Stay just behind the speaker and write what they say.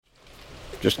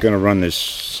Just going to run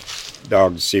this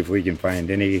dog to see if we can find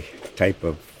any type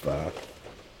of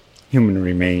human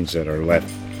remains that are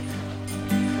left.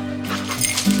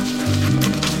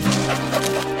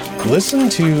 Listen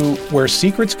to Where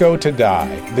Secrets Go to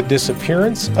Die, The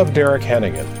Disappearance of Derek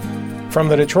Hennigan. From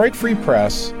the Detroit Free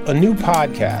Press, a new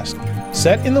podcast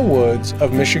set in the woods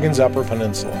of Michigan's Upper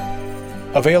Peninsula.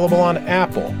 Available on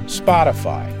Apple,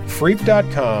 Spotify,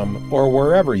 Freep.com, or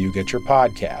wherever you get your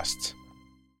podcasts.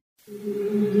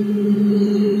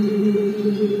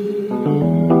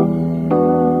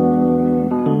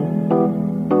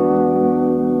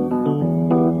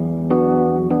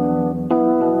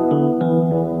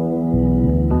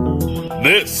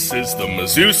 This is the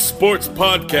Mizzou Sports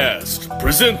Podcast,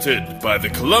 presented by the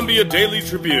Columbia Daily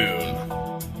Tribune.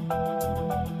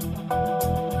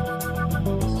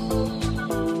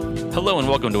 Hello and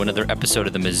welcome to another episode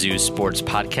of the Mizzou Sports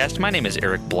Podcast. My name is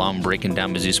Eric Blum, breaking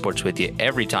down Mizzou sports with you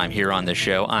every time here on the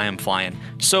show. I am flying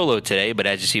solo today, but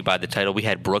as you see by the title, we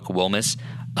had Brooke Wilmes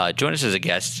join us as a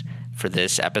guest for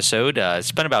this episode.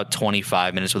 Spent about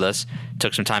 25 minutes with us.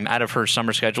 Took some time out of her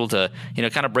summer schedule to,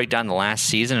 kind of break down the last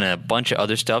season and a bunch of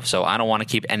other stuff. So I don't want to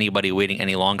keep anybody waiting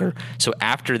any longer. So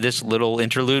after this little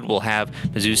interlude, we'll have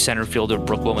Mizzou center fielder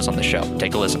Brooke Wilmes on the show.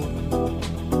 Take a listen.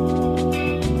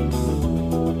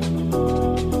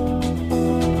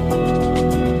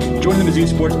 Joining the Mizzou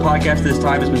Sports Podcast this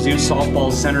time is Mizzou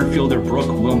softball center fielder Brooke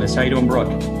Wilmes. How you doing, Brooke?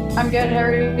 I'm good. How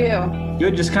are you?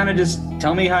 Good. Just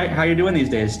tell me how you're doing these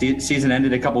days. Season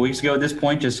ended a couple weeks ago at this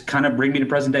point. Just kind of bring me to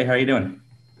present day. How are you doing?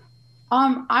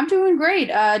 I'm doing great.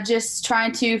 Just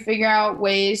trying to figure out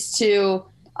ways to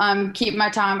keep my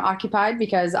time occupied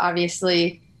because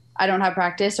obviously I don't have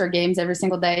practice or games every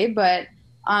single day. But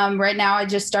right now I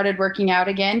just started working out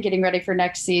again, getting ready for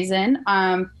next season.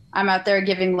 I'm out there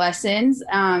giving lessons,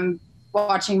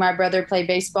 watching my brother play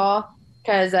baseball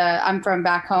because I'm from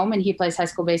back home and he plays high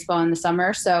school baseball in the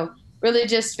summer. So really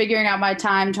just figuring out my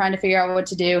time, trying to figure out what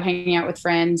to do, hanging out with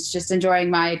friends, just enjoying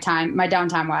my time, my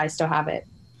downtime while I still have it.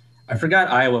 I forgot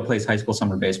Iowa plays high school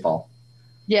summer baseball.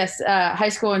 Yes, high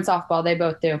school and softball, they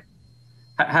both do.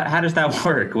 How does that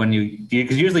work when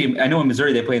because usually I know in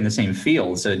Missouri they play in the same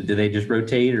field. So do they just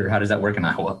rotate or how does that work in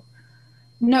Iowa?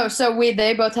 No, so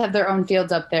they both have their own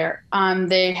fields up there.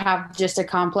 They have just a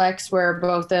complex where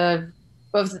both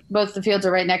the fields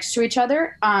are right next to each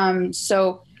other.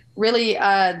 So really,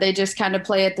 they just kind of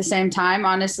play at the same time,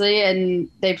 honestly, and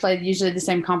they play usually the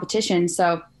same competition.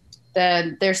 So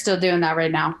they're still doing that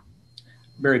right now.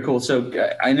 Very cool. So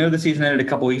I know the season ended a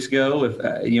couple weeks ago.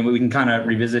 If we can kind of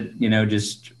revisit,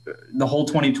 just the whole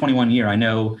 2021 year. I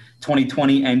know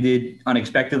 2020 ended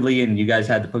unexpectedly, and you guys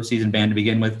had the postseason ban to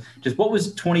begin with. Just what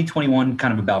was 2021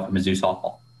 kind of about for Mizzou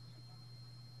softball?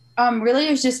 Really,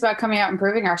 it was just about coming out and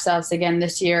proving ourselves again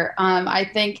this year. I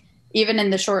think even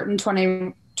in the shortened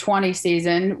 2020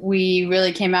 season, we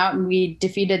really came out and we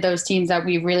defeated those teams that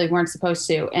we really weren't supposed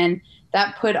to, and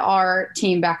that put our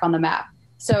team back on the map.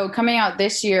 So coming out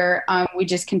this year, we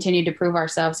just continue to prove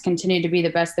ourselves, continue to be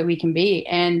the best that we can be.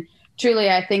 And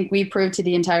truly, I think we proved to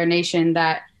the entire nation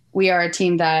that we are a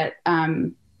team that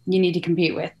you need to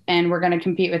compete with. And we're going to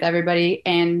compete with everybody.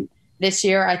 And this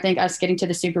year, I think us getting to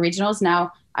the super regionals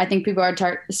now, I think people are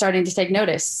starting to take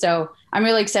notice. So I'm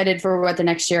really excited for what the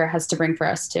next year has to bring for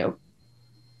us too.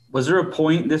 Was there a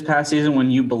point this past season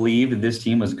when you believed that this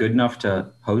team was good enough to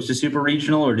host a super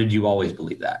regional, or did you always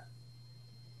believe that?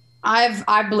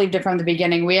 I've believed it from the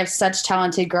beginning. We have such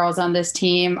talented girls on this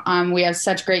team. We have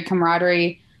such great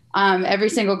camaraderie. Every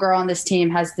single girl on this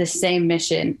team has the same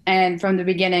mission. And from the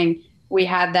beginning, we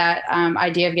had that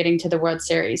idea of getting to the World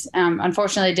Series.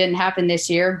 Unfortunately, it didn't happen this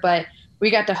year, but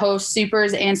we got to host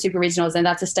supers and super regionals, and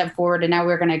that's a step forward. And now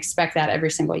we're going to expect that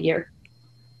every single year.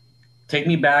 Take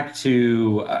me back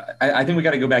to, I think we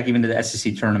got to go back even to the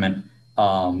SEC tournament.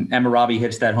 Emma Robbie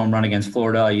hits that home run against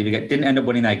Florida. You didn't end up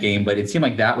winning that game, but it seemed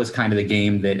like that was kind of the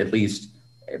game that, at least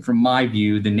from my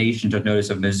view, the nation took notice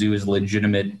of Mizzou's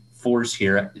legitimate force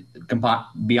here,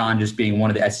 beyond just being one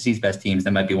of the SEC's best teams.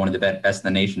 That might be one of the best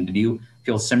in the nation. Did you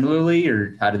feel similarly,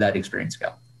 or how did that experience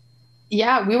go?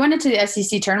 Yeah, we went into the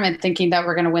SEC tournament thinking that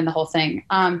we're going to win the whole thing.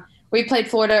 We played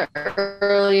Florida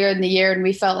earlier in the year, and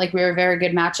we felt like we were a very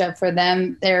good matchup for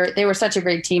them. They were such a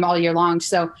great team all year long.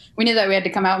 So we knew that we had to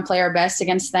come out and play our best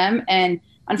against them. And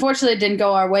unfortunately, it didn't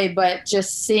go our way. But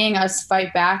just seeing us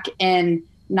fight back and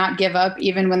not give up,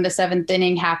 even when the seventh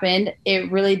inning happened,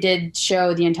 it really did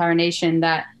show the entire nation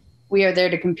that we are there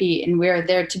to compete and we are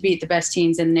there to beat the best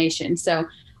teams in the nation. So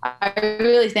I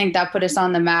really think that put us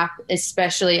on the map,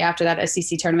 especially after that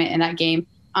SEC tournament and that game.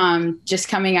 Just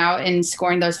coming out and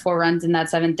scoring those 4 runs in that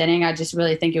 7th inning, I just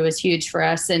really think it was huge for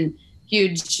us and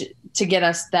huge to get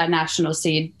us that national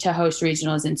seed to host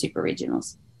regionals and super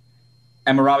regionals.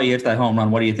 Emma Robbie hits that home run.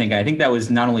 What do you think? I think that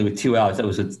was not only with 2 outs,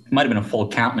 it might have been a full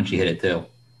count when she hit it too.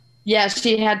 Yeah,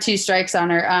 she had 2 strikes on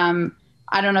her.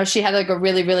 I don't know. She had like a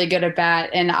really, really good at bat.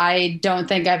 And I don't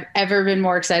think I've ever been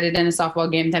more excited in a softball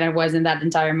game than I was in that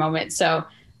entire moment. So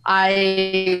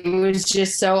I was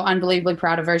just so unbelievably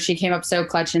proud of her. She came up so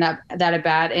clutch in that at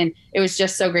bat. And it was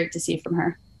just so great to see from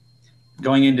her.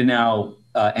 Going into now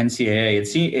NCAA,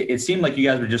 it seemed like you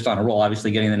guys were just on a roll.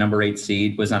 Obviously getting the number 8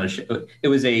 seed was not it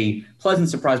was a pleasant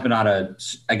surprise, but not a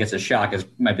shock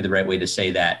might be the right way to say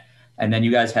that. And then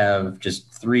you guys have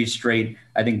just 3 straight,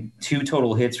 I think 2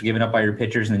 total hits given up by your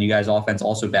pitchers, and then you guys' offense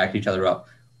also backed each other up.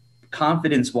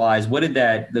 Confidence-wise, what did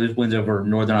those wins over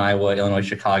Northern Iowa, Illinois,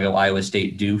 Chicago, Iowa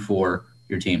State do for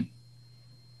your team?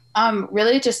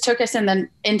 Really just took us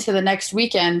into the next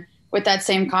weekend with that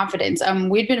same confidence.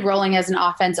 We'd been rolling as an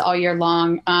offense all year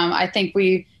long. I think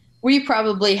we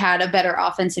probably had a better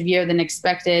offensive year than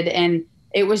expected, and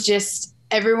it was just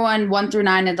everyone 1 through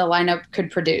 9 in the lineup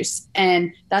could produce.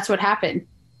 And that's what happened,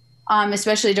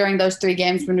 especially during those 3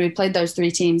 games when we played those 3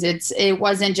 teams. It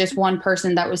wasn't just one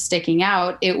person that was sticking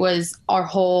out. It was our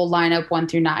whole lineup 1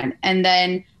 through 9. And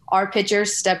then our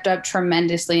pitchers stepped up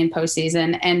tremendously in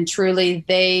postseason, and truly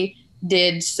they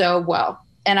did so well.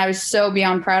 And I was so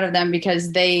beyond proud of them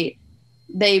because they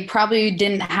probably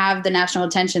didn't have the national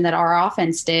attention that our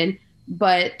offense did.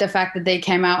 But the fact that they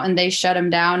came out and they shut them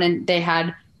down, and they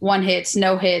had 1 hits,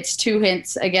 no hits, 2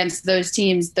 hits against those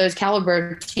teams, those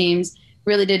caliber teams,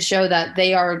 really did show that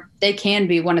they can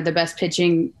be one of the best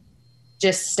pitching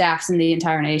just staffs in the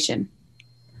entire nation.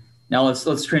 Now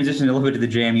let's transition a little bit to the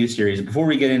JMU series. Before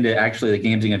we get into actually the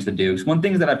games against the Dukes, one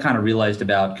thing that I've kind of realized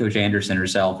about Coach Anderson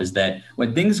herself is that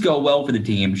when things go well for the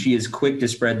team, she is quick to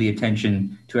spread the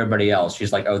attention to everybody else.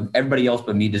 She's like, oh, everybody else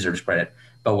but me deserves credit.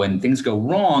 But when things go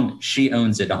wrong, she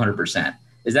owns it 100%.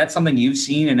 Is that something you've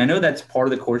seen? And I know that's part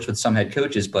of the course with some head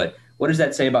coaches, but what does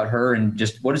that say about her, and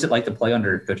just what is it like to play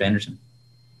under Coach Anderson?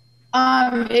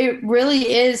 It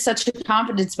really is such a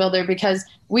confidence builder, because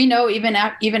we know even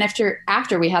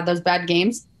after we had those bad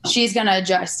games, she's going to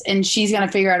adjust and she's going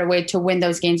to figure out a way to win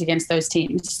those games against those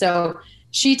teams. So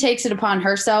she takes it upon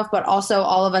herself, but also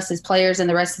all of us as players and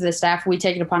the rest of the staff, we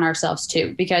take it upon ourselves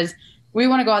too, because we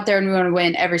want to go out there and we want to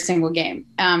win every single game.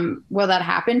 Will that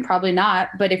happen? Probably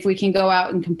not. But if we can go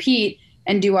out and compete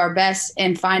and do our best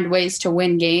and find ways to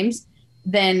win games,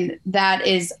 then that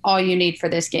is all you need for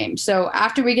this game. So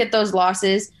after we get those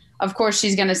losses, of course,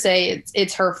 she's going to say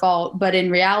it's her fault. But in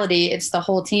reality, it's the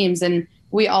whole team's. And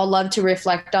we all love to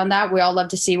reflect on that. We all love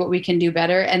to see what we can do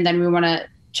better. And then we want to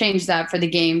change that for the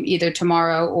game either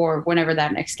tomorrow or whenever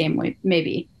that next game may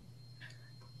be.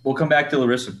 We'll come back to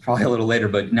Larissa probably a little later,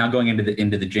 but now going into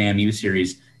the JMU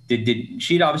series,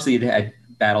 she'd obviously had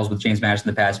battles with James Madison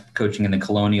in the past, coaching in the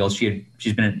Colonials.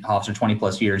 She's been at Hofstra 20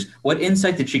 plus years. What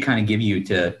insight did she kind of give you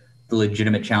to the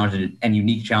legitimate challenge and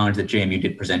unique challenge that JMU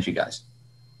did present you guys?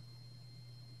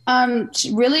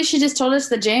 Really, she just told us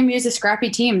that JMU is a scrappy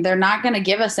team. They're not going to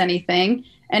give us anything,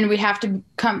 and we have to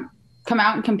come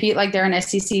out and compete like they're an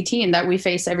SEC team that we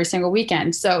face every single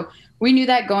weekend. So we knew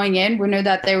that going in. We knew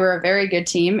that they were a very good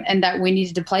team and that we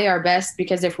needed to play our best,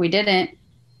 because if we didn't,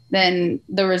 then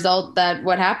the result that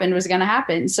what happened was going to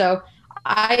happen. So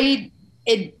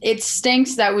it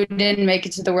stinks that we didn't make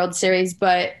it to the World Series,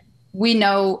 but we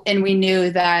know and we knew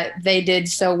that they did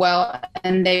so well,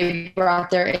 and they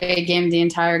brought their A game the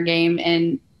entire game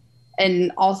and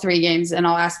in all 3 games and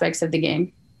all aspects of the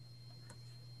game.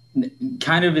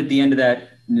 Kind of at the end of that,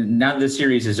 now that the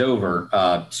series is over,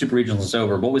 Super Regionals is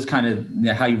over, what was kind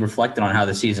of how you reflected on how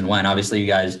the season went? Obviously, you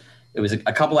guys, it was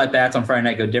a couple at-bats on Friday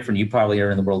night go different. You probably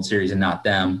are in the World Series and not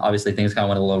them. Obviously, things kind of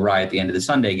went a little awry at the end of the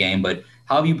Sunday game, but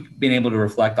how have you been able to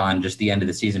reflect on just the end of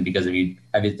the season because of you?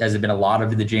 Has it been a lot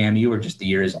of the JMU or just the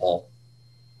year as a whole?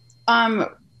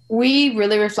 We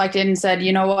really reflected and said,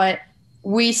 you know what?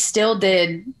 We still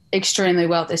did extremely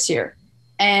well this year.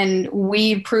 And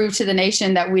we proved to the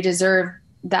nation that we deserve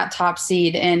that top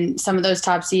seed, and some of those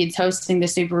top seeds hosting the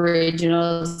Super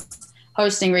Regionals,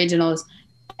 hosting regionals.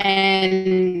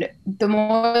 And the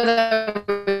more that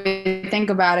we think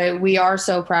about it, we are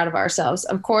so proud of ourselves.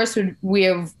 Of course, we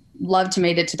have loved to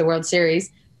make it to the World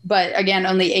Series, but again,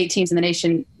 only 8 teams in the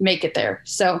nation make it there.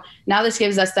 So now this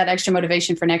gives us that extra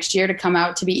motivation for next year to come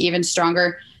out to be even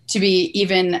stronger, to be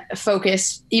even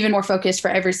more focused for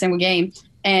every single game.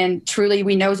 And truly,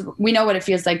 we know what it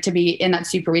feels like to be in that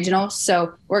Super Regional.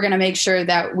 So we're going to make sure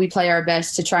that we play our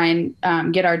best to try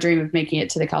and get our dream of making it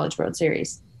to the College World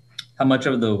Series. How much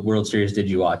of the World Series did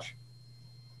you watch?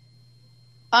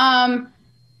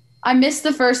 I missed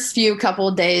the first few couple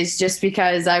of days just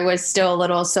because I was still a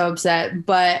little so upset.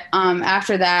 But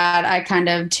after that, I kind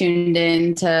of tuned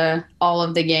into all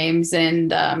of the games.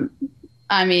 And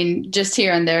just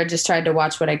here and there, just tried to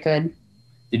watch what I could.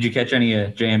 Did you catch any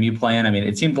JMU playing? I mean,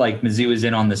 it seemed like Mizzou was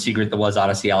in on the secret that was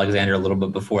Odyssey Alexander a little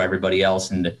bit before everybody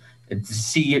else. And to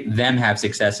see them have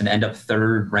success and end up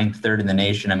ranked third in the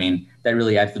nation, I mean, that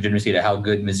really adds legitimacy to how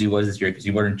good Mizzou was this year, because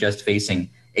you weren't just facing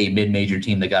a mid-major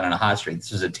team that got on a hot streak.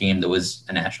 This was a team that was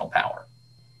a national power.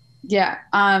 Yeah.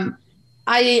 I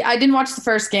didn't watch the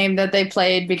first game that they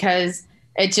played because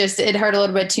it hurt a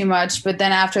little bit too much. But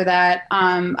then after that,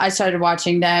 I started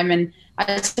watching them and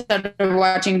I started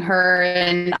watching her,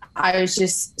 and I was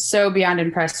just so beyond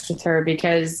impressed with her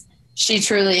because she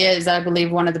truly is, I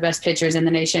believe, one of the best pitchers in the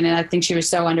nation. And I think she was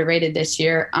so underrated this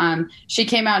year. She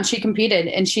came out and she competed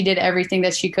and she did everything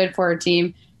that she could for her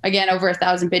team. Again, over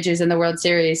 1,000 pitches in the World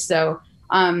Series. So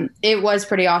it was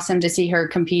pretty awesome to see her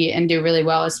compete and do really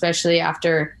well, especially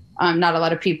after not a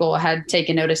lot of people had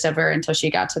taken notice of her until she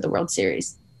got to the World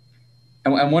Series.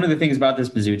 And one of the things about this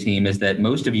Mizzou team is that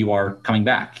most of you are coming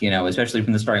back, especially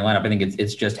from the starting lineup. I think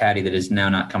it's just Hattie that is now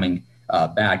not coming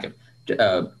back.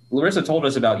 Larissa told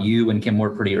us about you and Kim Moore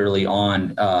pretty early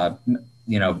on,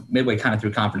 midway kind of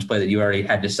through conference play, that you already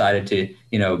had decided to,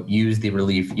 use the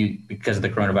relief because of the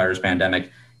coronavirus pandemic,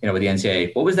 with the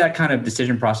NCAA. What was that kind of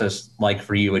decision process like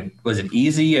for you? Was it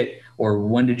easy, or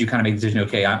when did you kind of make the decision,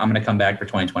 okay, I'm going to come back for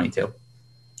 2022?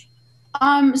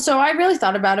 So I really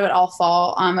thought about it all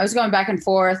fall. I was going back and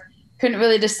forth, couldn't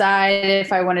really decide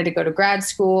if I wanted to go to grad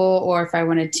school or if I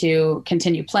wanted to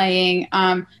continue playing.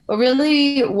 But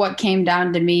really what came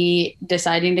down to me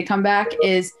deciding to come back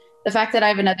is the fact that I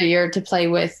have another year to play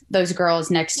with those girls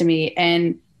next to me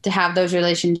and to have those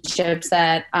relationships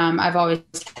that I've always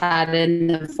had in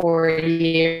the 4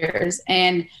 years.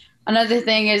 And another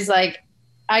thing is,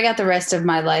 I got the rest of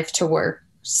my life to work.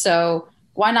 So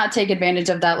why not take advantage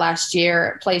of that last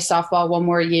year, play softball one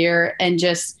more year, and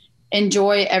just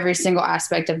enjoy every single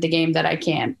aspect of the game that I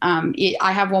can.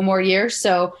 I have one more year,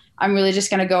 so I'm really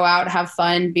just going to go out, have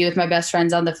fun, be with my best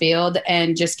friends on the field,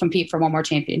 and just compete for one more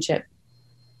championship.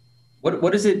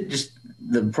 What is it, just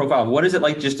the profile, what is it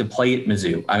like just to play at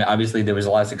Mizzou? I mean, obviously there was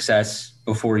a lot of success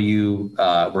before you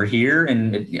were here.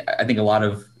 And I think a lot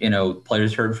of,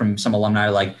 players heard from some alumni,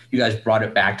 like you guys brought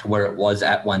it back to where it was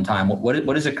at one time.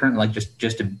 What is it currently like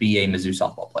just to be a Mizzou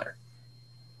softball player?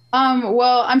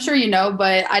 Well, I'm sure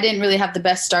but I didn't really have the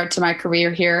best start to my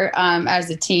career here as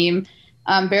a team.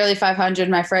 Barely 500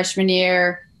 my freshman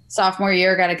year. Sophomore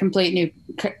year, got a complete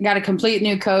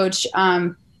new coach.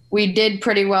 We did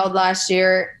pretty well that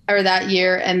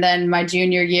year. And then my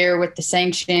junior year with the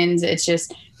sanctions, it's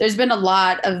just, there's been a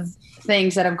lot of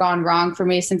things that have gone wrong for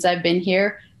me since I've been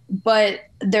here, but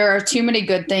there are too many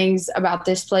good things about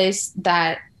this place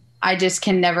that I just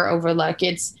can never overlook.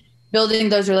 It's building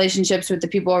those relationships with the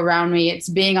people around me. It's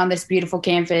being on this beautiful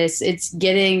campus. It's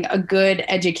getting a good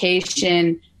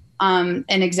education and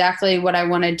exactly what I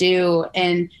want to do.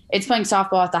 And it's playing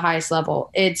softball at the highest level.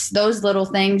 It's those little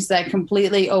things that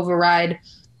completely override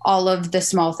all of the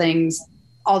small things,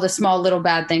 all the small little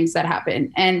bad things that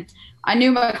happen. And I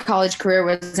knew my college career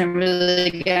wasn't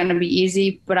really going to be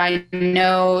easy, but I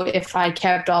know if I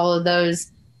kept all of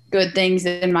those good things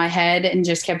in my head and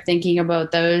just kept thinking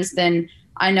about those, then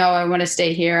I know I want to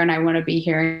stay here and I want to be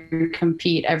here and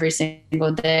compete every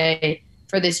single day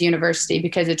for this university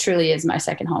because it truly is my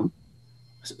second home.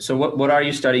 So what are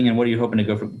you studying and what are you hoping to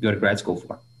go to grad school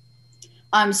for?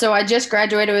 So I just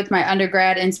graduated with my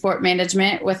undergrad in sport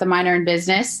management with a minor in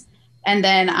business. And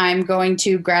then I'm going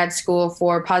to grad school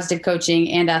for positive coaching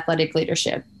and athletic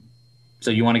leadership. So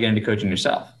you want to get into coaching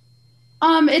yourself?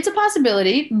 It's a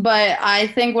possibility, but I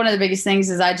think one of the biggest things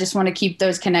is I just want to keep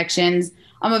those connections.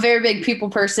 I'm a very big people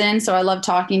person, so I love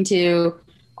talking to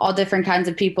all different kinds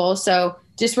of people. So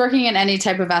just working in any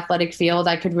type of athletic field,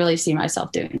 I could really see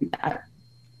myself doing that.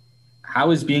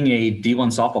 How is being a D1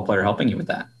 softball player helping you with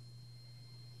that?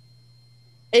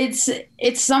 It's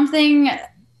something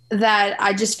that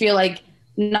I just feel like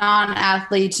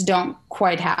non-athletes don't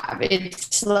quite have.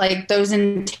 It's like those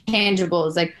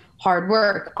intangibles, like hard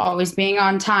work, always being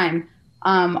on time,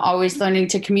 always learning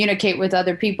to communicate with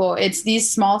other people. It's these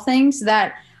small things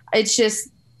that it's just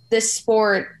this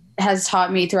sport has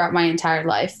taught me throughout my entire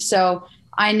life. So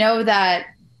I know that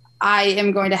I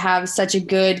am going to have such a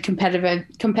good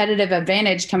competitive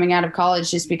advantage coming out of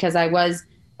college just because I was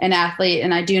an athlete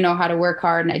and I do know how to work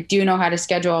hard and I do know how to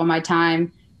schedule all my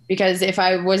time, because if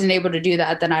I wasn't able to do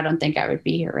that, then I don't think I would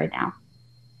be here right now.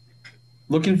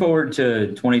 Looking forward to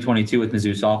 2022 with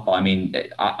Mizzou softball. I mean,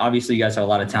 obviously you guys have a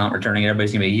lot of talent returning.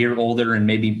 Everybody's going to be a year older and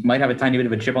maybe might have a tiny bit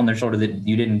of a chip on their shoulder that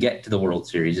you didn't get to the World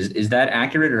Series. Is that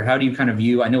accurate, or how do you kind of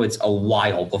view? I know it's a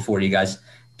while before you guys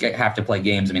have to play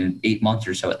games. I mean, 8 months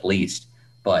or so at least.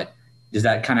 But is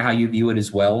that kind of how you view it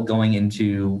as well going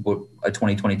into a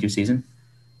 2022 season?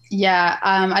 Yeah,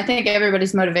 I think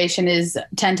everybody's motivation is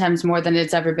 10 times more than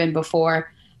it's ever been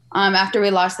before. After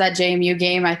we lost that JMU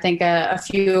game, I think a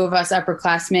few of us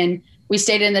upperclassmen, we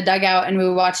stayed in the dugout and we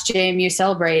watched JMU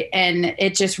celebrate, and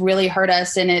it just really hurt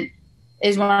us. And it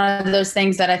is one of those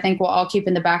things that I think we'll all keep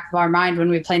in the back of our mind when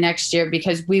we play next year,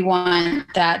 because we want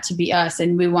that to be us,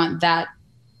 and we want that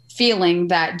feeling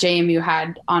that JMU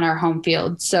had on our home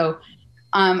field. So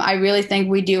I really think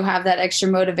we do have that extra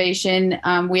motivation.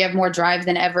 We have more drive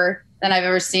than I've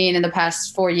ever seen in the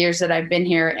past 4 years that I've been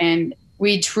here. And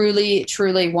we truly,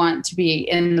 truly want to be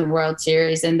in the World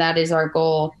Series, and that is our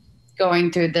goal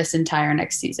going through this entire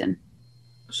next season.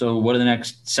 So what do the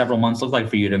next several months look like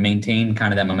for you to maintain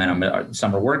kind of that momentum?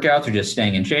 Summer workouts or just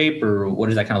staying in shape, or what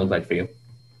does that kind of look like for you?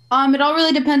 It all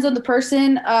really depends on the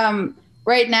person.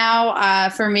 Right now,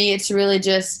 for me, it's really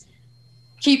just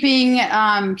keeping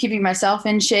myself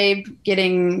in shape,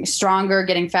 getting stronger,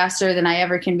 getting faster than I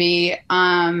ever can be.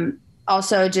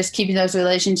 Also just keeping those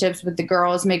relationships with the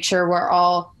girls, make sure we're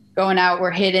all going out,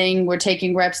 we're hitting, we're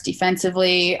taking reps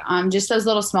defensively. Just those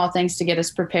little small things to get us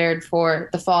prepared for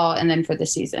the fall and then for the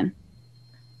season.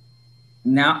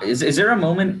 Now, is there a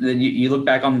moment that you look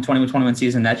back on the 2021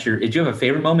 season did you have a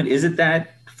favorite moment? Is it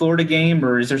that Florida game,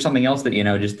 or is there something else that,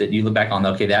 just that you look back on,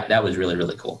 okay, that was really,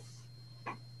 really cool?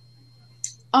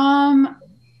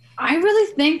 I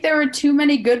really think there were too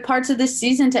many good parts of this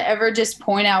season to ever just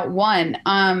point out one.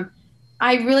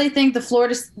 I really think the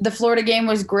Florida game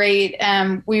was great.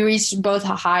 We reached both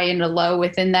a high and a low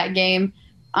within that game.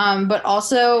 But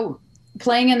also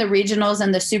playing in the regionals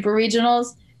and the super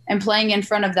regionals and playing in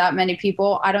front of that many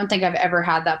people, I don't think I've ever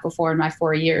had that before in my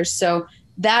 4 years. So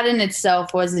that in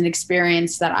itself was an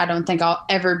experience that I don't think I'll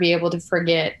ever be able to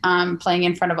forget. Playing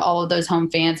in front of all of those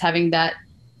home fans, having that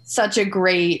such a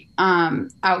great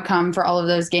outcome for all of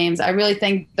those games. I really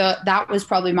think that was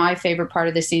probably my favorite part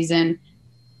of the season,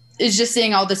 is just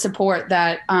seeing all the support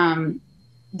that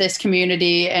this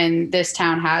community and this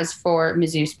town has for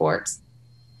Mizzou sports.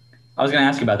 I was going to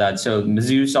ask you about that. So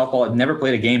Mizzou softball had never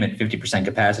played a game at 50%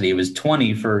 capacity. It was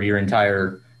 20 for your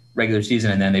entire regular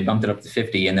season, and then they bumped it up to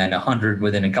 50 and then 100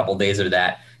 within a couple of days of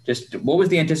that. Just what was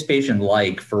the anticipation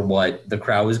like for what the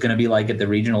crowd was going to be like at the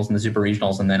regionals and the super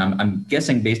regionals? And then I'm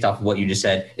guessing based off of what you just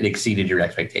said, it exceeded your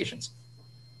expectations.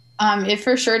 It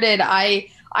for sure did.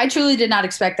 I truly did not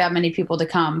expect that many people to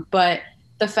come, but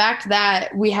the fact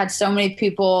that we had so many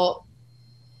people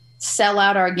sell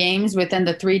out our games within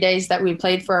the 3 days that we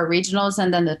played for our regionals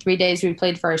and then the 3 days we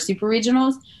played for our super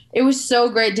regionals, it was so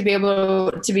great to be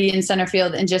able to be in center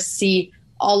field and just see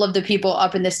all of the people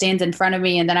up in the stands in front of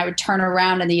me. And then I would turn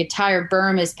around and the entire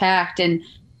berm is packed, and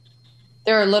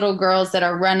there are little girls that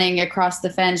are running across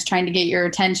the fence trying to get your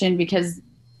attention because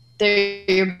they're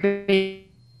your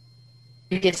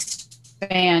biggest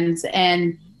fans.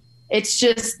 And it's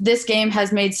just, this game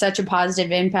has made such a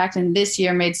positive impact, and this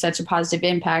year made such a positive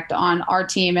impact on our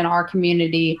team and our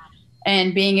community,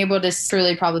 and being able to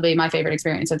truly probably my favorite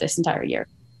experience of this entire year.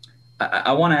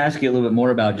 I want to ask you a little bit more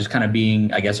about just kind of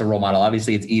being, I guess, a role model.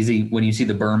 Obviously it's easy when you see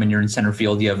the berm and you're in center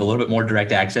field, you have a little bit more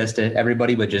direct access to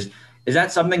everybody, but just, is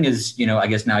that something I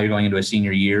guess now you're going into a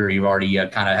senior year, or you've already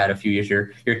kind of had a few years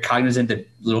here, you're cognizant that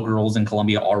little girls in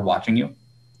Columbia are watching you?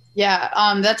 Yeah,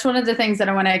 that's one of the things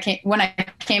that when I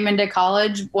came into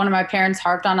college, one of my parents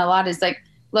harped on a lot is like,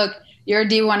 look, you're a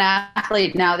D1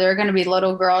 athlete now. There are going to be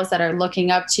little girls that are looking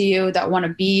up to you, that want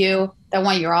to be you, that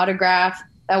want your autograph,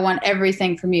 that want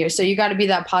everything from you. So you got to be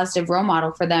that positive role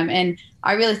model for them. And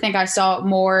I really think I saw it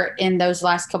more in those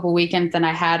last couple weekends than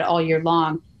I had all year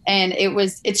long. And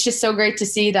it's just so great to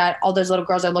see that all those little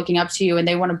girls are looking up to you and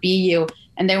they want to be you,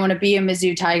 and they want to be a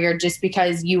Mizzou Tiger just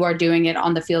because you are doing it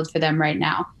on the field for them right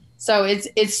now. So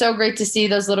it's so great to see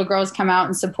those little girls come out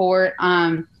and support.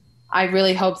 I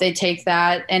really hope they take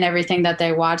that and everything that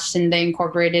they watched and they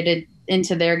incorporated it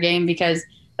into their game, because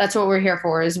that's what we're here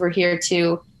for, is we're here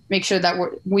to make sure that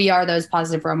we are those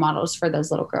positive role models for those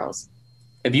little girls.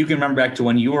 If you can remember back to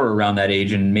when you were around that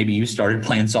age and maybe you started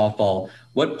playing softball,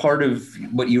 what part of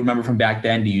what you remember from back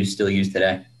then do you still use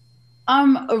today?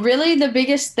 Really the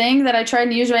biggest thing that I try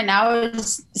to use right now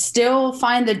is still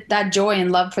find that joy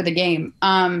and love for the game.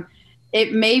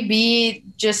 It may be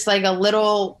just like a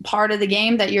little part of the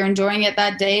game that you're enjoying it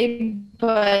that day,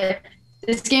 but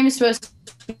this game is supposed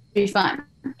to be fun,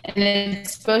 and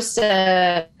it's supposed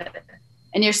to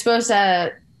and you're supposed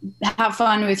to have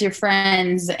fun with your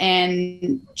friends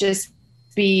and just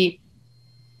be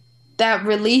that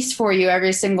release for you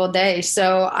every single day.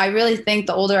 So I really think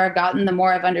the older I've gotten, the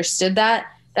more I've understood that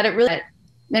it really,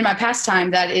 in my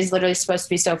pastime, that is literally supposed to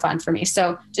be so fun for me.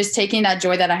 So just taking that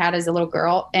joy that I had as a little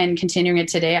girl and continuing it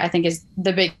today, I think is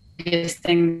the biggest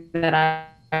thing that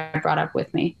I brought up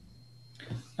with me.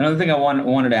 Another thing I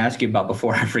wanted to ask you about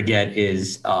before I forget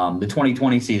is the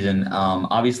 2020 season.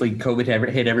 Obviously, COVID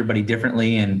hit everybody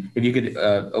differently. And if you could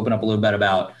open up a little bit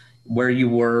about where you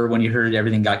were when you heard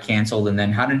everything got canceled, and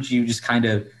then how did you just kind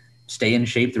of stay in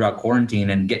shape throughout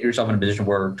quarantine and get yourself in a position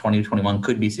where 2021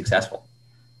 could be successful?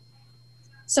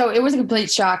 So it was a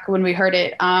complete shock when we heard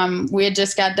it. We had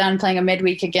just got done playing a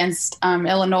midweek against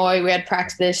Illinois. We had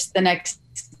practice the next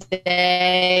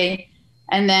day.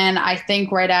 And then I think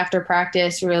right after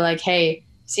practice, we were like, hey,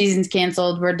 season's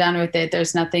canceled. We're done with it.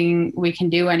 There's nothing we can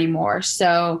do anymore.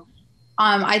 So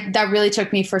that really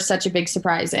took me for such a big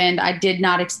surprise. And I did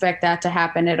not expect that to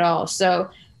happen at all. So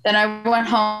then I went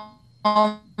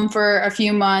home for a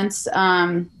few months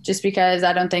just because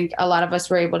I don't think a lot of us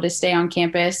were able to stay on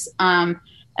campus.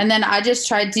 And then I just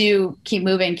tried to keep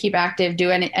moving, keep active, do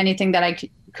anything that I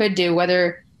could do,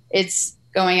 whether it's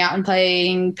going out and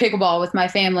playing pickleball with my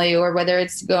family, or whether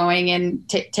it's going and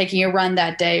taking a run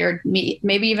that day, or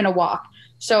maybe even a walk.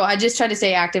 So I just tried to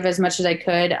stay active as much as I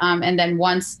could. And then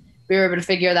once we were able to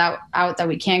figure that out that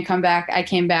we can come back, I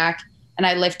came back and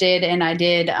I lifted and I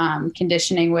did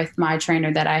conditioning with my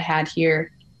trainer that I had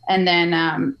here, and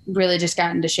then really just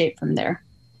got into shape from there.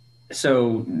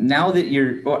 So now that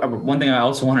one thing I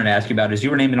also wanted to ask you about is you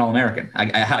were named an All-American.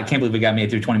 I can't believe we got made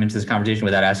through 20 minutes of this conversation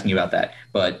without asking you about that.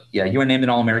 But yeah, you were named an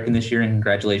All-American this year, and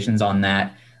congratulations on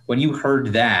that. When you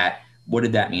heard that, what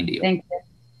did that mean to you? Thank you.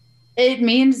 It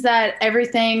means that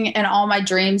everything and all my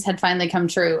dreams had finally come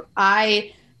true.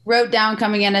 I wrote down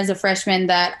coming in as a freshman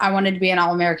that I wanted to be an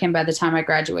All-American by the time I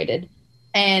graduated.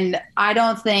 And I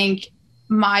don't think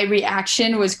my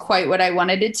reaction was quite what I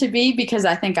wanted it to be, because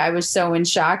I think I was so in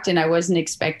shock and I wasn't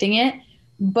expecting it.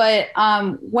 But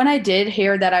when I did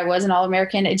hear that I was an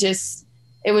All-American, it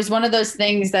was one of those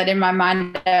things that in my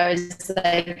mind, I was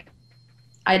like,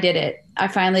 I did it. I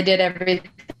finally did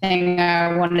everything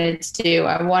I wanted to do.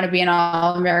 I want to be an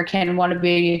All-American, want to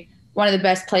be one of the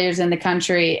best players in the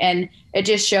country. And it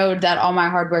just showed that all my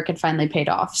hard work had finally paid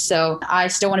off. So I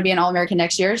still want to be an All-American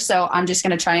next year. So I'm just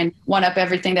going to try and one up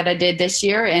everything that I did this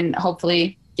year and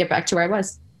hopefully get back to where I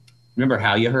was. Remember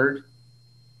how you heard?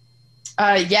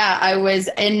 Yeah, I was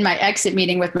in my exit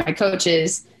meeting with my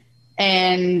coaches,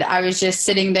 and I was just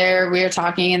sitting there. We were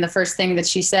talking, and the first thing that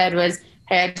she said was,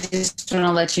 hey, I just want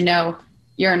to let you know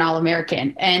you're an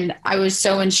All-American. And I was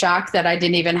so in shock that I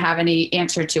didn't even have any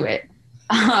answer to it.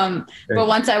 But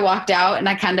once I walked out and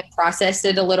I kind of processed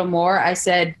it a little more, I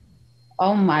said,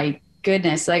 oh my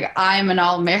goodness, like I'm an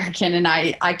All-American, and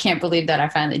I can't believe that I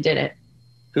finally did it.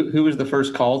 Who was the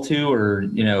first call to, or,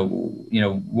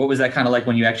 what was that kind of like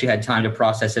when you actually had time to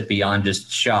process it beyond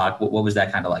just shock? What was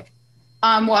that kind of like?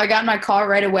 Well, I got my call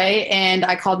right away, and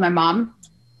I called my mom,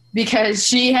 because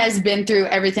she has been through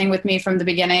everything with me from the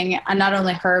beginning. And not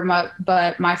only her,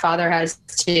 but my father has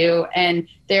too. And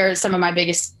they're some of my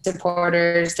biggest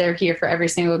supporters. They're here for every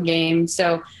single game.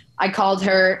 So I called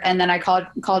her, and then I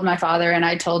called my father, and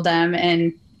I told them,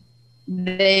 and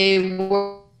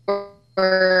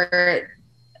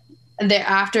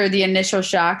after the initial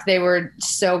shock, they were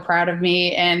so proud of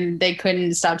me, and they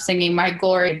couldn't stop singing my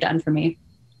glory done for me.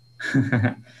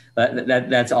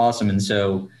 That's awesome. And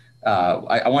so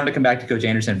I wanted to come back to Coach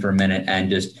Anderson for a minute, and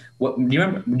just do you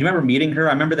remember meeting her?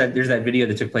 I remember that there's that video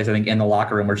that took place, I think, in the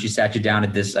locker room where she sat you down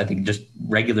at this, I think, just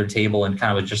regular table and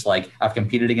kind of was just like, I've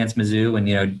competed against Mizzou, and,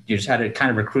 you just had to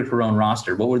kind of recruit her own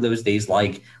roster. What were those days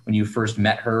like when you first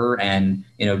met her and,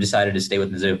 decided to stay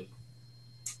with Mizzou?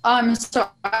 So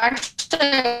actually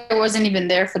I wasn't even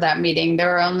there for that meeting. There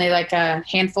were only like a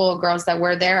handful of girls that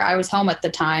were there. I was home at the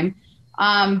time.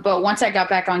 But once I got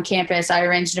back on campus, I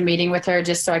arranged a meeting with her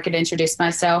just so I could introduce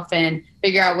myself and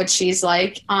figure out what she's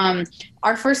like.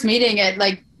 Our first meeting,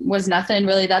 was nothing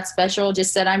really that special.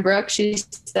 Just said, I'm Brooke. She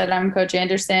said, I'm Coach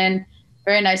Anderson.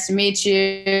 Very nice to meet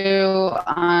you.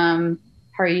 How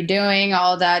are you doing?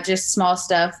 All that, just small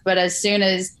stuff. But as soon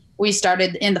as we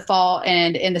started in the fall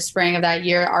and in the spring of that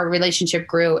year, our relationship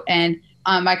grew, and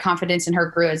my confidence in her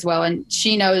grew as well. And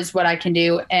she knows what I can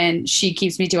do, and she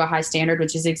keeps me to a high standard,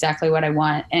 which is exactly what I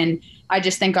want. And I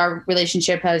just think our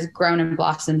relationship has grown and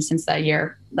blossomed since that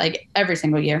year, like every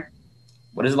single year.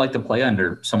 What is it like to play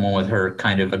under someone with her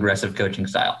kind of aggressive coaching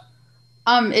style?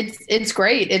 It's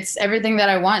great. It's everything that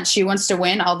I want. She wants to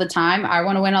win all the time. I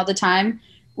want to win all the time.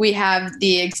 we have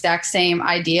the exact same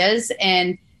ideas.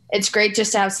 And it's great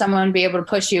just to have someone be able to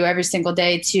push you every single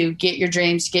day to get your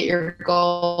dreams, get your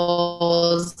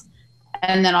goals,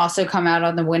 and then also come out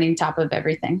on the winning top of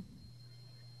everything.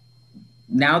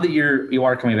 Now that you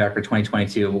are coming back for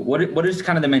 2022, what is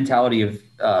kind of the mentality of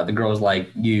the girls like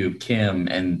you, Kim,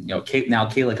 and now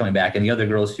Kayla coming back, and the other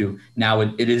girls who now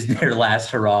it is their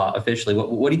last hurrah officially?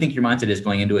 What do you think your mindset is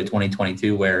going into a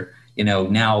 2022 where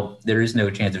now there is no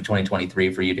chance of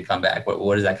 2023 for you to come back?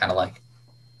 What is that kind of like?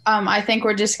 I think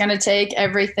we're just going to take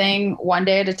everything one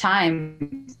day at a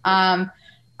time.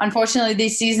 Unfortunately,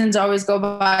 these seasons always go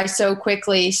by so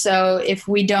quickly. So if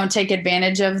we don't take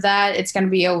advantage of that, it's going to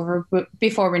be over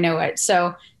before we know it.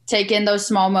 So take in those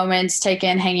small moments, take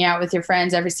in hanging out with your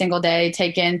friends every single day,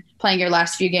 take in playing your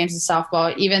last few games of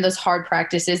softball, even those hard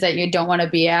practices that you don't want to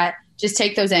be at. Just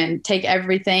take those in, take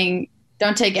everything.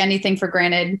 Don't take anything for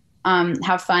granted.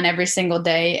 Have fun every single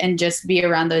day and just be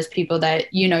around those people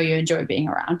that you enjoy being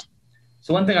around.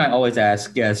 So one thing I always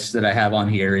ask guests that I have on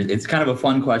here, it's kind of a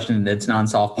fun question that's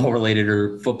non-softball related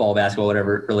or football, basketball,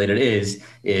 whatever related is,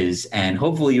 and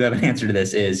hopefully you have an answer to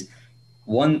this, is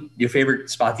your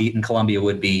favorite spot to eat in Columbia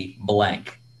would be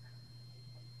blank.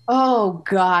 Oh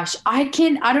gosh, I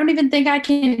don't even think I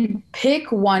can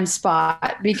pick one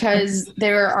spot because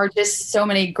there are just so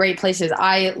many great places.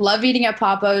 I love eating at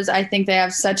Papo's. I think they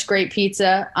have such great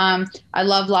pizza. I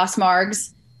love Las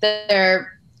Margs.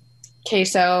 Their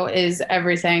queso is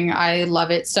everything. I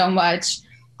love it so much.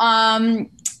 Oh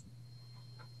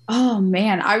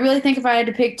man, I really think if I had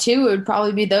to pick two, it would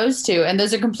probably be those two. And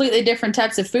those are completely different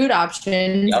types of food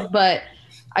options. Yep. But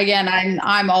again,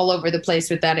 I'm all over the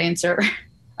place with that answer.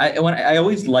 I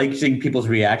always like seeing people's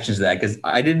reactions to that because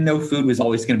I didn't know food was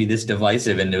always going to be this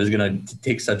divisive and it was going to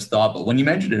take such thought. But when you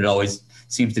mentioned it, it always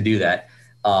seems to do that.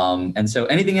 And so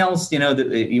anything else,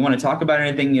 that you want to talk about,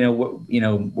 anything,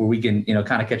 where we can,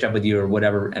 kind of catch up with you or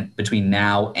whatever between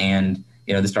now and,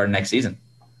 the start of next season?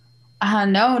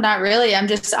 No, not really.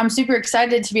 I'm super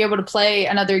excited to be able to play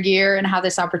another year and have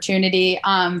this opportunity.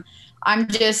 I'm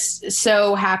just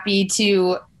so happy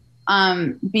to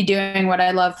be doing what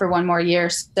I love for one more year.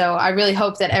 So I really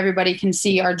hope that everybody can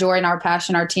see our joy and our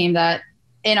passion, our team that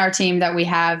we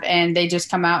have, and they just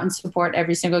come out and support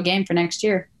every single game for next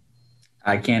year.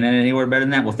 I can't end anywhere better than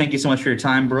that. Well, thank you so much for your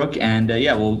time, Brooke. And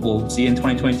we'll see you in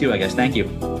 2022, I guess. Thank you.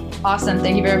 Awesome.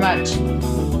 Thank you very much.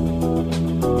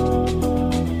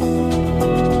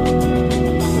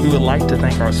 We would like to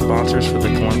thank our sponsors for the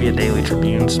Columbia Daily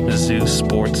Tribune's Mizzou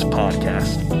Sports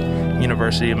Podcast.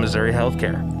 University of Missouri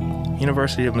Healthcare.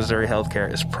 University of Missouri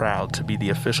Healthcare is proud to be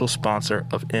the official sponsor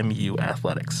of MU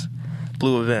Athletics.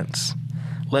 Blue Events.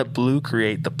 Let Blue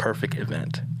create the perfect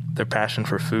event. Their passion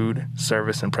for food,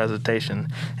 service, and presentation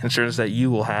ensures that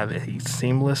you will have a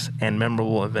seamless and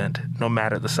memorable event, no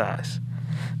matter the size.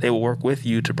 They will work with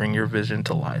you to bring your vision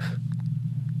to life.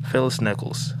 Phyllis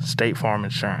Nichols, State Farm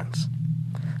Insurance.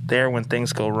 There when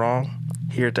things go wrong,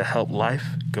 here to help life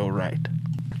go right.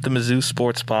 The Mizzou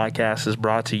Sports Podcast is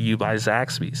brought to you by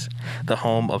Zaxby's, the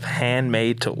home of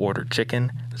handmade-to-order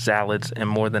chicken, salads, and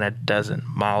more than a dozen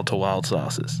mild-to-wild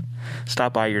sauces.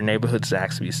 Stop by your neighborhood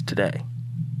Zaxby's today.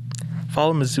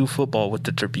 Follow Mizzou football with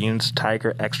the Tribune's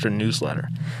Tiger Extra newsletter.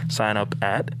 Sign up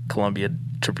at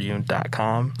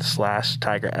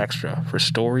columbiatribune.com/Tiger Extra for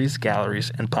stories,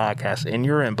 galleries, and podcasts in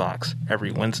your inbox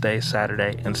every Wednesday,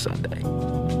 Saturday, and Sunday.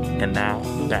 And now,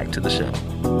 back to the show.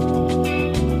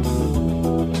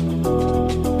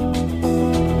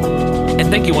 And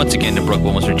thank you once again to Brooke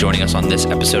Wilmes for joining us on this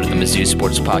episode of the Mizzou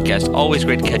Sports Podcast. Always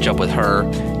great to catch up with her.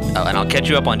 And I'll catch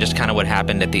you up on just kind of what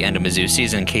happened at the end of Mizzou's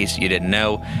season in case you didn't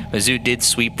know. Mizzou did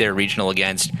sweep their regional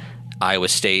against Iowa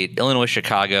State, Illinois,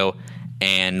 Chicago,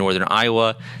 and Northern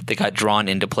Iowa. They got drawn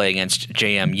into play against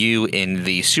JMU in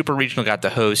the Super Regional, got to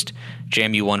host.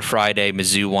 JMU won Friday,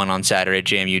 Mizzou won on Saturday.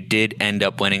 JMU did end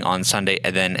up winning on Sunday,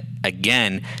 and then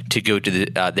again to go to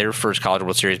their first College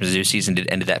World Series. Mizzou season did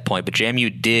end at that point, but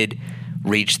JMU did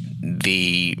reach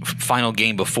the final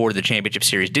game before the championship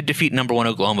series, did defeat number one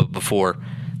Oklahoma before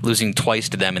losing twice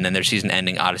to them, and then their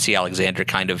season-ending Odyssey Alexander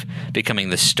kind of becoming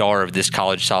the star of this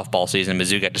college softball season.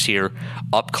 Mizzou got to see her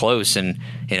up close, and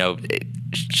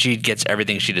she gets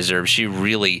everything she deserves. She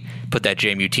really put that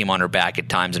JMU team on her back at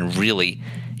times, and really,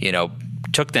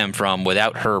 took them from,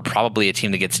 without her, probably a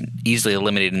team that gets easily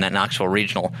eliminated in that Knoxville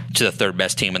Regional, to the third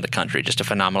best team in the country. Just a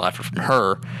phenomenal effort from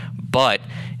her, but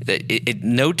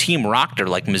no team rocked her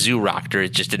like Mizzou rocked her.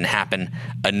 It just didn't happen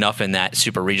enough in that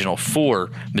Super Regional for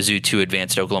Mizzou to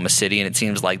advance to Oklahoma City, and it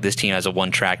seems like this team has a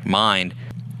one-track mind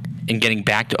and getting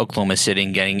back to Oklahoma City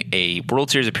and getting a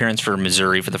World Series appearance for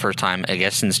Missouri for the first time, I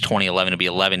guess, since 2011. It'll be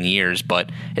 11 years, but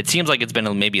it seems like it's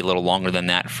been maybe a little longer than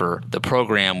that for the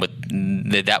program.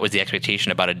 That was the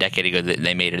expectation about a decade ago that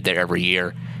they made it there every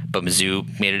year, but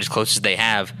Mizzou made it as close as they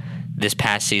have this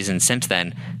past season since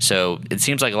then. So it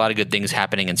seems like a lot of good things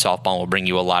happening in softball. We'll bring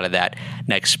you a lot of that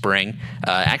next spring.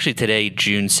 Actually, today,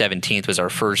 June 17th, was our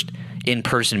first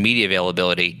in-person media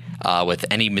availability with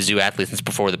any Mizzou athletes since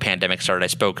before the pandemic started. I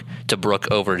spoke to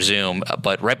Brooke over Zoom,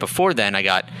 but right before then, I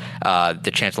got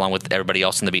the chance, along with everybody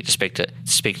else on the beat, to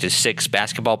speak to 6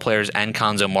 basketball players and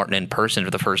Conzo Martin in person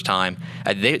for the first time.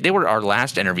 They were our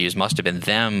last interviews, must have been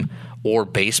them or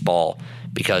baseball,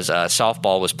 because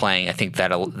softball was playing, I think,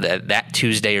 that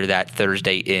Tuesday or that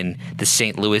Thursday in the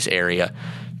St. Louis area.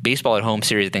 Baseball at home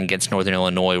series, I think, against Northern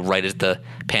Illinois right as the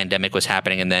pandemic was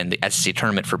happening, and then the SEC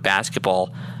tournament for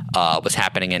basketball was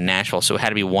happening in Nashville. So it had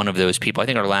to be one of those people. I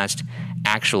think our last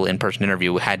actual in-person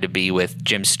interview had to be with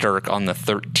Jim Sturck on the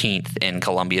 13th in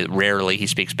Columbia. Rarely he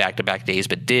speaks back-to-back days,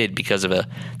 but did because of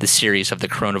the series of the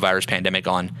coronavirus pandemic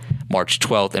on March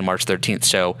 12th and March 13th.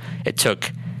 So it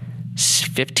took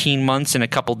 15 months and a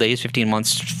couple days, 15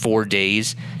 months, 4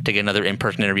 days to get another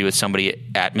in-person interview with somebody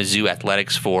at Mizzou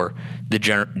Athletics for the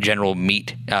general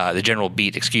beat,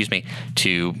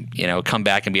 to come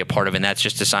back and be a part of it. And that's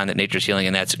just a sign that nature's healing,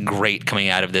 and that's great coming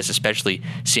out of this, especially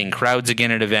seeing crowds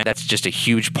again at events. That's just a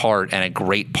huge part and a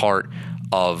great part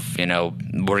of,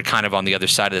 we're kind of on the other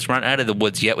side of this. We're not out of the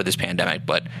woods yet with this pandemic,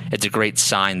 but it's a great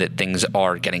sign that things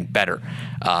are getting better.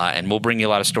 And we'll bring you a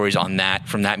lot of stories on that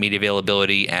from that media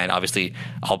availability. And obviously,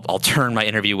 I'll turn my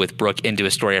interview with Brooke into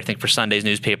a story, I think, for Sunday's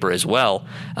newspaper as well.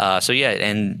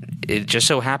 And it just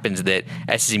so happens that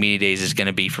SEC Media Days is going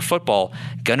to be, for football,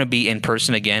 going to be in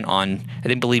person again on,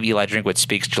 I believe Eli Drinkwitz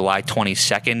speaks July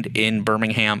 22nd in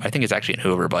Birmingham. I think it's actually in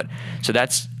Hoover, so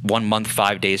that's 1 month,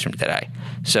 5 days from today.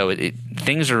 So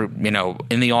things are, in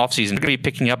the offseason, they're going to be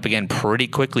picking up again pretty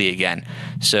quickly again.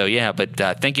 So,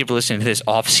 thank you for listening to this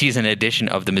off-season edition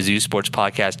of the Mizzou Sports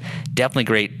Podcast. Definitely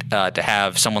great to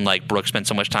have someone like Brooke spend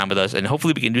so much time with us, and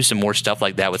hopefully we can do some more stuff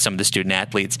like that with some of the student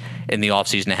athletes in the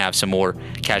offseason to have some more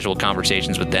casual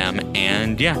conversations with them.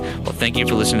 And, thank you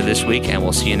for listening to this week, and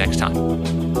we'll see you next time.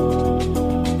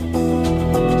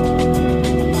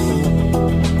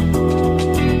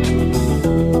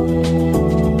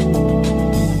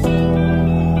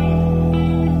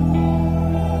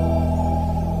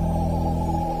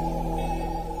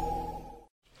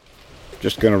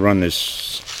 Just going to run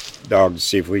this dog to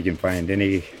see if we can find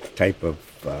any type of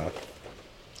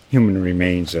human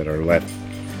remains that are left.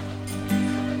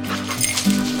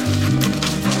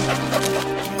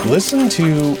 Listen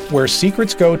to Where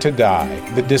Secrets Go to Die,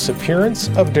 The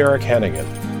Disappearance of Derek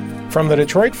Hennigan. From the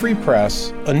Detroit Free Press,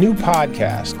 a new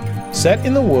podcast set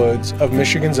in the woods of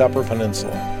Michigan's Upper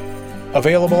Peninsula.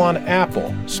 Available on Apple,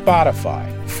 Spotify,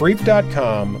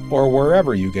 Freep.com, or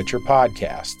wherever you get your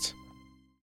podcasts.